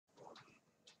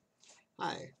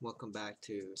Hi, welcome back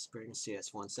to Spring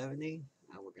CS170.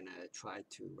 We're going to try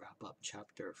to wrap up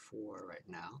chapter 4 right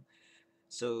now.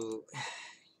 So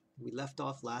we left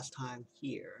off last time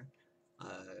here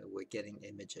with getting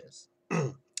images.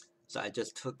 So I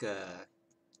just took a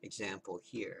example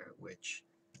here, which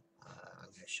I'm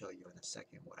going to show you in a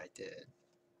second what I did.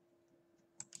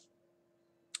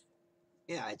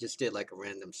 Yeah, I just did like a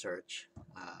random search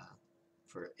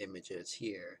for images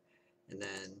here. And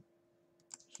then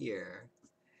here,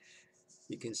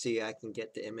 you can see I can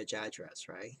get the image address,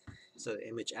 right? So the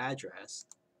image address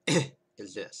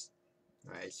is this,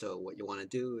 right? So what you want to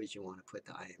do is you want to put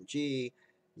the IMG,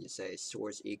 you say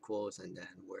source equals, and then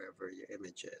wherever your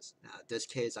image is. Now, in this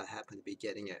case, I happen to be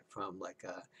getting it from like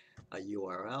a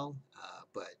URL,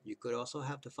 but you could also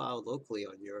have the file locally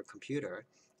on your computer.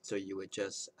 So you would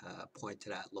just point to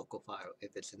that local file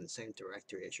if it's in the same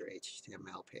directory as your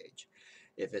HTML page.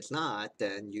 If it's not,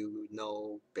 then you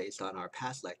know based on our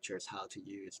past lectures how to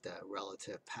use the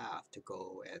relative path to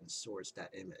go and source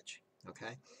that image.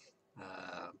 Okay.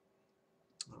 Uh,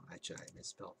 oh, actually, I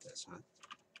misspelled this, huh?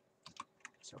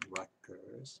 So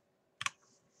Rutgers.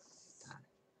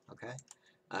 Okay.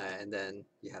 And then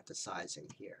you have the sizing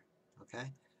here.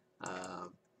 Okay.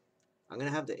 Um, I'm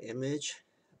gonna have the image,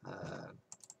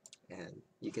 and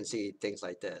you can see things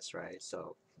like this, right?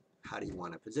 So how do you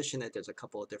want to position it? There's a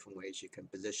couple of different ways you can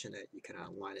position it. You can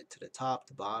align it to the top,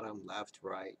 the bottom, left,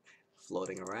 right,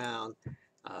 floating around.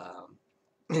 Um,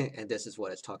 and this is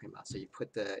what it's talking about. So you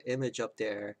put the image up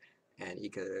there and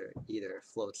either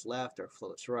floats left or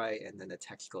floats right, and then the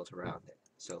text goes around it.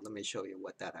 So let me show you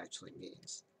what that actually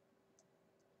means.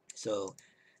 So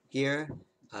here,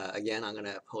 again, I'm going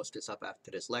to post this up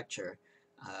after this lecture.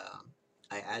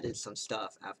 I added some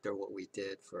stuff after what we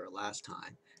did for last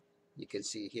time. You can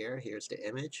see here's the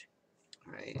image,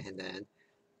 right? And then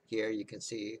here you can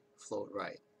see float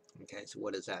right. Okay, so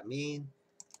what does that mean?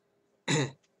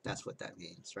 That's what that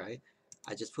means, right?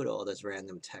 I just put all this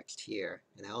random text here,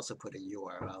 and I also put a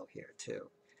URL here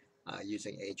too,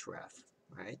 using href,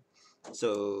 right?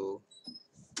 So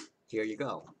here you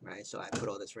go, right? So I put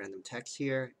all this random text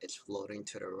here, it's floating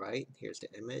to the right, here's the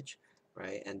image,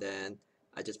 right? And then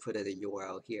I just put in a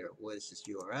URL here. What is this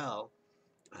URL?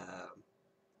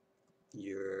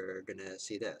 You're gonna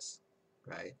see this,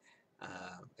 right?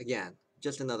 Again,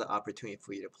 just another opportunity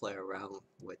for you to play around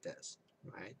with this,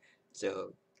 right?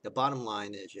 So the bottom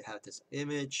line is you have this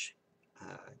image,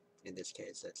 in this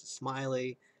case it's a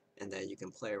smiley, and then you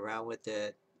can play around with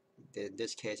it. In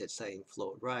this case it's saying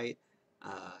float right,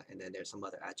 and then there's some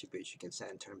other attributes you can set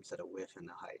in terms of the width and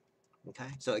the height.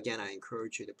 Okay, so again, I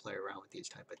encourage you to play around with these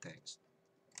type of things.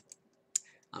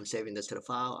 I'm saving this to the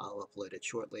file, I'll upload it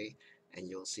shortly, and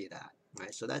you'll see that,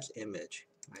 right? So that's image,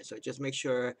 right? So just make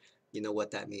sure you know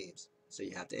what that means. So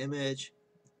you have the image,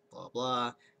 blah,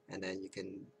 blah, and then you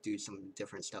can do some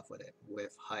different stuff with it,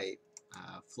 width, height,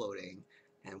 floating,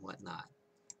 and whatnot.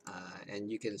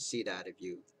 And you can see that if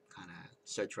you kind of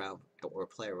search around or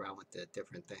play around with the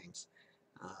different things.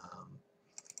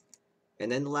 And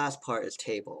then the last part is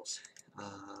tables.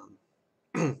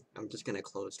 I'm just going to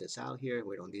close this out here.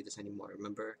 We don't need this anymore.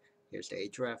 Remember, here's the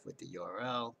href with the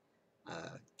URL.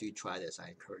 Do try this. I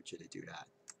encourage you to do that.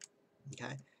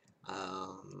 Okay.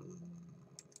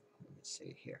 Let me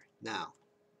see here. Now,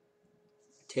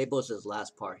 tables is the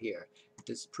last part here.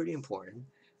 This is pretty important.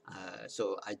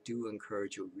 So I do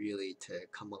encourage you really to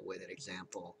come up with an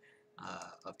example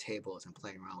of tables and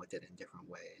playing around with it in different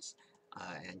ways.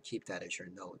 And keep that as your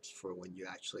notes for when you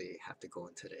actually have to go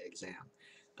into the exam.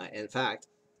 In fact,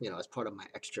 as part of my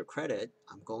extra credit,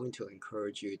 I'm going to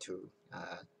encourage you to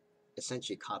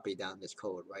essentially copy down this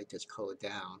code, write this code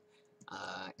down,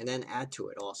 and then add to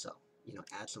it also.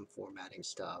 Add some formatting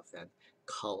stuff and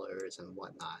colors and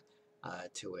whatnot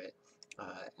to it.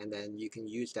 And then you can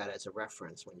use that as a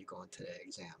reference when you go into the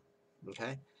exam.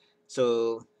 Okay?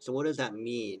 So what does that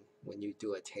mean when you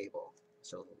do a table?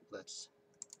 So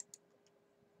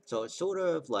it's sort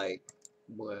of like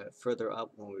further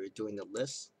up when we were doing the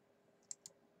list,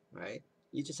 right?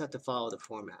 You just have to follow the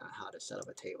format on how to set up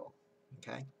a table,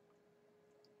 okay?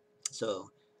 So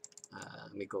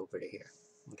let me go over to here,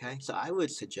 okay? So I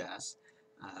would suggest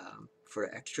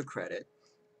for extra credit,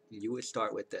 you would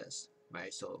start with this,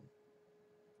 right? So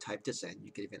type this in.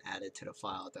 You can even add it to the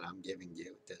file that I'm giving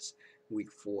you, this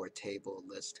week 4 table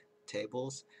list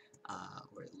tables,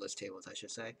 or list tables, I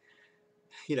should say.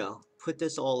 Put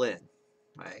this all in,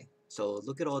 right? So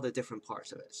look at all the different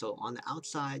parts of it. So on the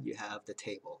outside, you have the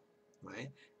table,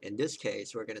 right? In this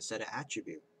case, we're going to set an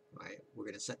attribute, right? We're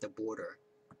going to set the border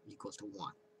equals to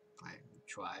 1, right?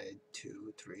 Try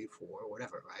 2, 3, 4,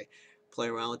 whatever, right? Play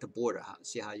around with the border,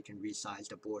 see how you can resize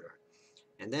the border.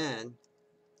 And then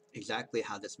exactly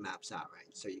how this maps out,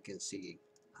 right? So you can see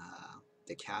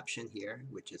the caption here,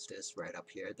 which is this right up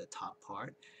here, the top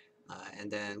part.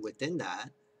 And then within that,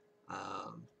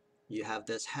 you have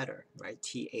this header, right?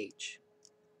 TH,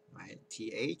 right?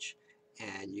 TH,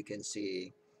 and you can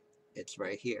see it's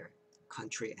right here,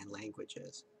 country and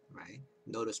languages, right?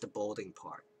 Notice the bolding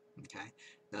part, okay?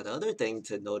 Now the other thing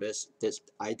to notice, this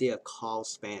idea of column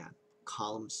span,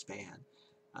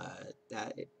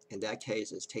 that in that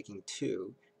case is taking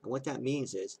two, and what that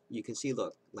means is you can see,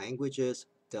 look, languages,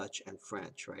 Dutch and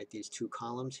French, right? These two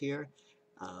columns here,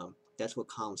 that's what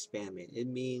column span means. It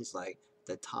means like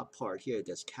the top part here,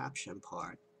 this caption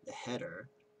part, the header,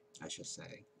 I should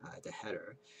say, the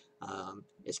header,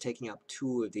 is taking up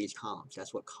two of these columns.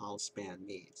 That's what column span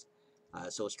means.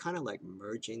 So it's kind of like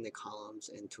merging the columns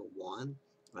into one,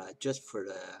 just for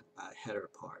the header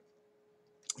part.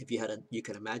 If you had you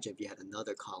can imagine if you had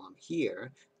another column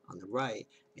here on the right,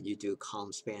 and you do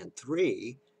column span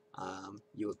 3,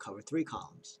 you would cover 3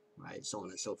 columns, right? So on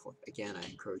and so forth. Again, I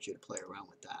encourage you to play around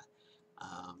with that.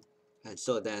 And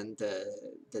so then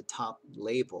the top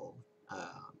label,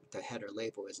 the header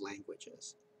label is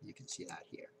languages. You can see that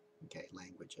here. Okay,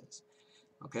 languages.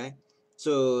 Okay,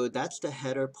 so that's the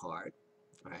header part,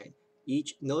 right?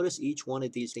 Notice each one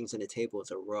of these things in the table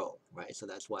is a row, right? So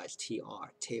that's why it's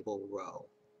TR, table row,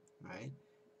 right?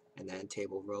 And then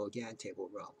table row again,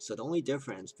 table row. So the only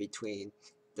difference between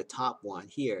the top one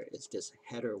here is this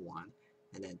header one,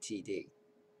 and then TD,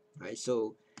 right?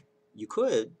 So you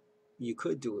could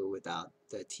do it without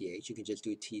the TH. You can just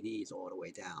do TDs all the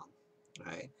way down,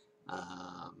 right?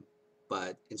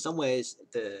 But in some ways,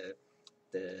 the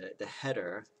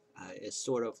header is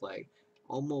sort of like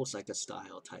almost like a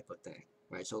style type of thing,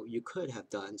 right? So you could have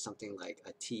done something like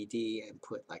a TD and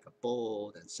put like a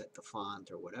bold and set the font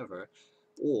or whatever,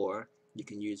 or you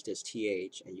can use this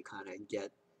TH and you kind of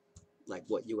get like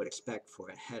what you would expect for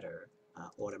a header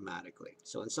automatically.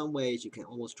 So in some ways, you can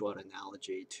almost draw an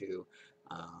analogy to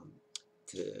um,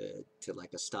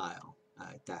 like a style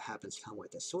that happens to come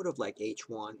with it, sort of like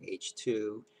H1,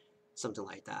 H2, something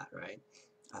like that, right?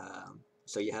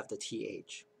 So you have the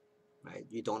TH, right?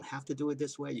 You don't have to do it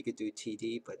this way. You could do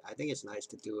TD, but I think it's nice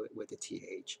to do it with the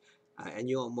TH, and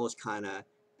you almost kind of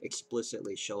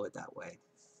explicitly show it that way.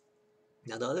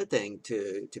 Now the other thing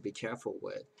to be careful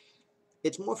with,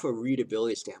 it's more for a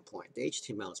readability standpoint. The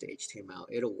HTML is the HTML.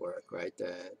 It'll work, right?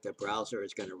 The browser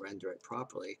is going to render it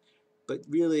properly. But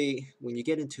really, when you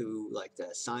get into like the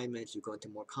assignments, you go into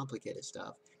more complicated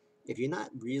stuff. If you're not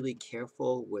really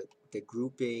careful with the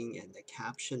grouping and the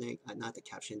captioning, not the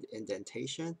caption, the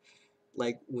indentation,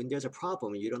 like when there's a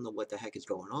problem and you don't know what the heck is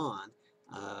going on,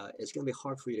 it's going to be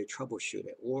hard for you to troubleshoot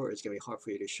it, or it's going to be hard for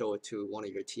you to show it to one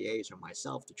of your TAs or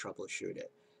myself to troubleshoot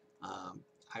it.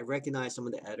 I recognize some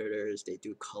of the editors, they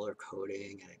do color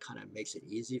coding and it kind of makes it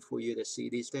easy for you to see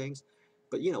these things.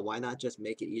 But you know, why not just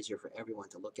make it easier for everyone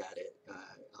to look at it,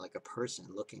 like a person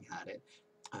looking at it,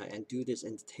 and do this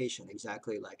indentation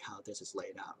exactly like how this is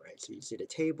laid out, right? So you see the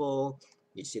table,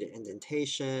 you see the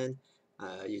indentation,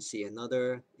 you see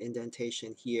another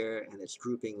indentation here, and it's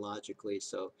grouping logically.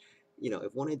 So, you know,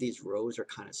 if one of these rows are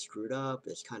kind of screwed up,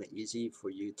 it's kind of easy for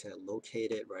you to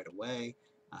locate it right away.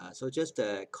 So just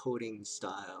a coding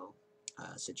style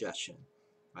suggestion,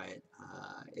 right?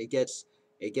 It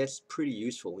gets pretty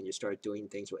useful when you start doing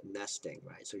things with nesting,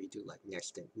 right? So you do like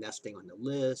nesting on the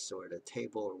list or the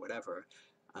table or whatever.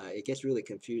 It gets really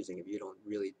confusing if you don't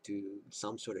really do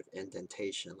some sort of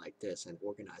indentation like this and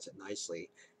organize it nicely.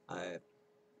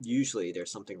 Usually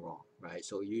there's something wrong, right?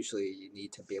 So usually you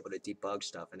need to be able to debug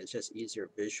stuff, and it's just easier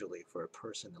visually for a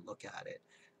person to look at it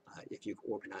if you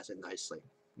organize it nicely.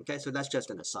 Okay, so that's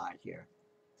just an aside here.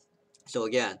 So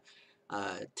again,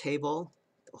 table,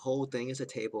 the whole thing is a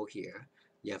table here.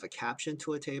 You have a caption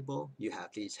to a table, you have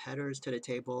these headers to the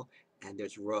table, and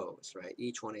there's rows, right?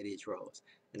 Each one of these rows.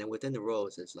 And then within the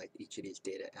rows is like each of these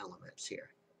data elements here.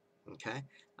 Okay,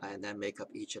 and that makes up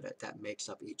each of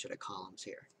the columns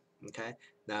here. Okay,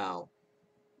 now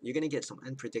you're gonna get some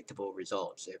unpredictable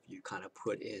results if you kind of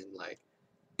put in like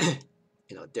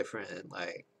different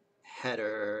like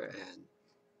header and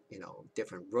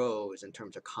different rows in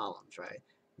terms of columns, right?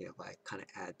 Like kind of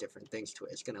add different things to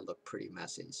it. It's gonna look pretty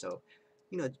messy. So,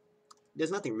 you know,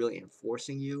 there's nothing really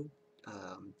enforcing you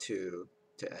to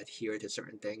adhere to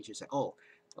certain things. You say, oh,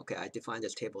 okay, I defined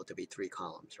this table to be 3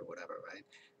 columns or whatever, right?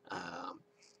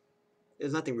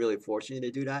 There's nothing really forcing you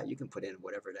to do that. You can put in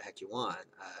whatever the heck you want.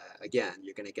 Again,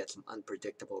 you're going to get some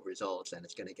unpredictable results, and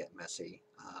it's going to get messy.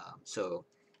 So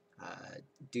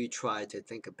do try to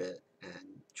think a bit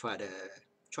and try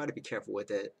to be careful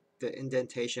with it. the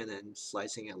indentation and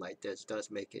slicing it like this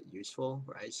does make it useful,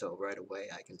 right? So right away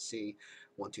I can see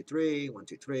 1, 2, 3, 1,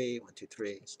 2, 3, 1, 2,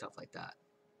 3, stuff like that.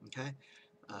 Okay,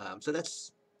 so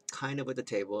that's kind of with the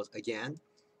tables. Again,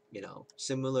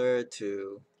 similar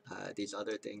to these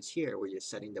other things here where you're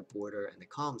setting the border and the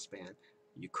column span,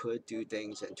 you could do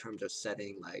things in terms of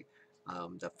setting like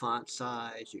the font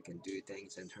size. You can do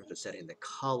things in terms of setting the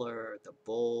color, the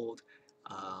bold.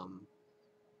 Um,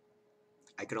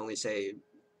 I could only say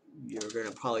you're going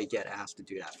to probably get asked to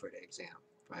do that for the exam,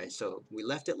 right? So we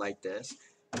left it like this,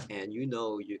 and you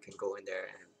can go in there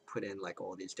and put in like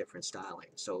all these different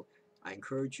stylings. So I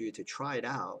encourage you to try it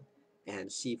out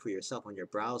and see for yourself on your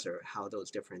browser how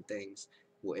those different things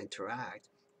will interact,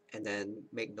 and then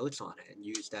make notes on it and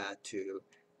use that to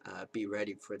be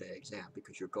ready for the exam,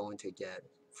 because you're going to get,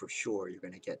 for sure, you're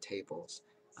going to get tables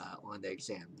on the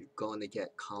exam. You're going to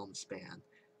get column span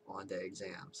on the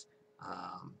exams.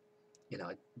 Um, you know,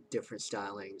 different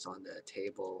stylings on the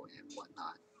table and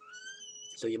whatnot.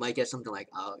 So you might get something like,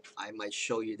 I might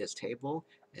show you this table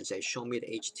and say, show me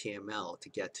the HTML to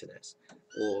get to this.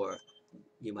 Or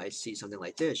you might see something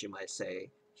like this. You might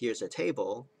say, here's a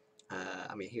table.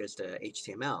 Here's the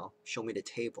HTML. Show me the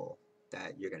table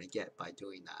that you're going to get by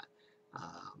doing that.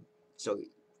 So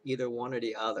either one or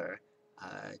the other,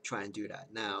 try and do that.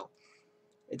 Now,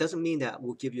 it doesn't mean that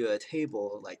we'll give you a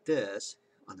table like this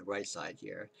on the right side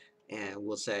here, and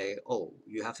we'll say, oh,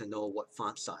 you have to know what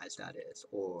font size that is,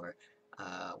 or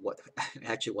what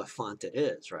actually what font it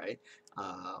is, right?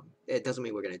 It doesn't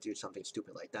mean we're going to do something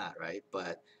stupid like that, right?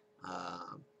 But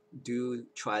do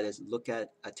try to look at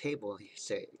a table and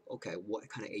say, okay, what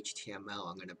kind of HTML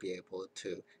I'm going to be able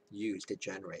to use to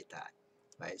generate that,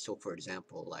 right? So for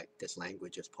example, like this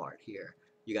languages part here,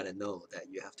 you got to know that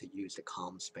you have to use the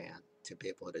column span to be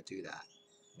able to do that.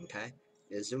 Okay,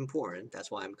 it's important. That's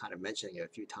why I'm kind of mentioning it a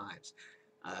few times.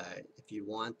 If you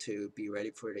want to be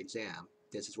ready for the exam,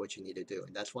 this is what you need to do,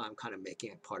 and that's why I'm kind of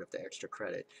making it part of the extra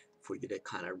credit for you to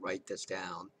kind of write this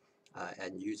down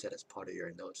and use it as part of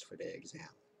your notes for the exam.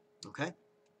 Okay,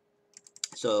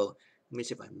 so let me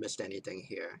see if I missed anything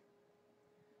here.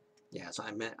 Yeah, so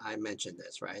I mentioned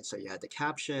this, right? So you have the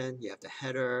caption, you have the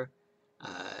header,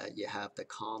 you have the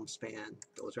column span.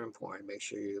 Those are important. Make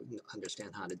sure you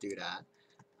understand how to do that.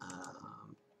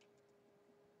 Um,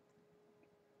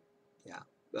 yeah,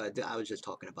 I was just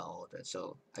talking about all of this.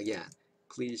 So again,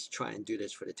 please try and do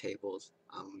this for the tables.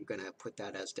 I'm gonna put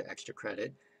that as the extra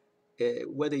credit.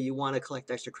 Whether you want to collect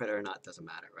extra credit or not doesn't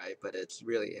matter, right? But it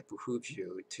behooves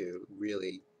you to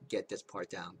really get this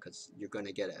part down, because you're going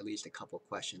to get at least a couple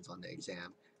questions on the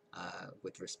exam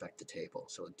with respect to table.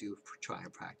 So do try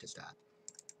and practice that.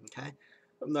 Okay,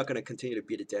 I'm not going to continue to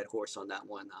beat a dead horse on that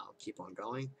one. I'll keep on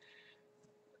going.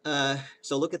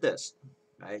 So look at this,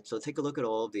 right? So take a look at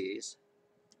all of these,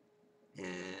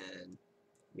 and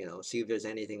see if there's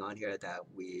anything on here that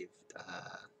we've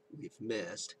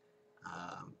missed.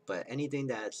 But anything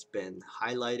that's been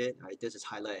highlighted, right? This is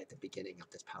highlighted at the beginning of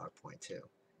this PowerPoint too.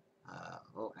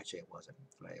 Oh, actually it wasn't,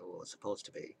 right? It was supposed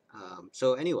to be.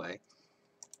 So anyway,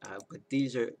 but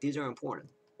these are important.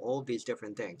 All of these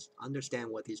different things. Understand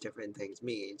what these different things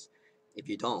means. If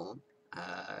you don't,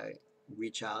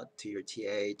 reach out to your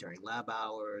TA during lab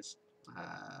hours,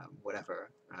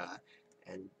 whatever,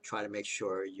 and try to make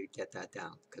sure you get that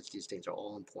down, because these things are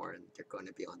all important. They're going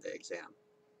to be on the exam.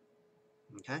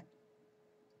 Okay.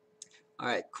 All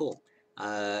right, cool.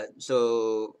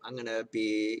 So I'm going to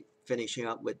be finishing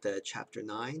up with the chapter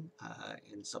 9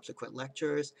 in subsequent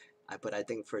lectures. But I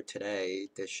think for today,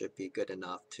 this should be good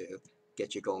enough to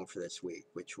get you going for this week,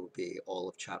 which will be all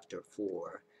of chapter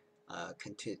 4.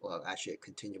 Well, actually a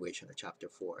continuation of chapter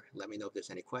 4. Let me know if there's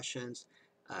any questions.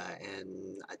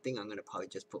 And I think I'm going to probably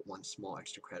just put one small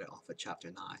extra credit off of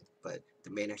chapter 9. But the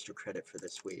main extra credit for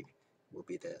this week will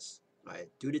be this, right?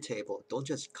 Do the table. Don't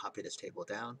just copy this table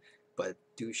down, but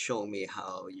do show me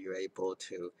how you're able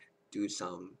to do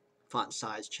some font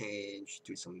size change,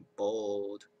 do some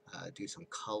bold, do some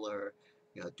color,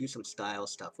 do some style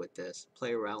stuff with this,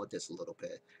 play around with this a little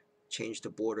bit, change the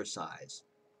border size,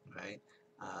 right?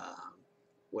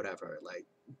 Whatever, like,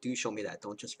 do show me that.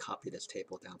 Don't just copy this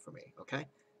table down for me, okay?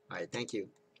 All right, thank you.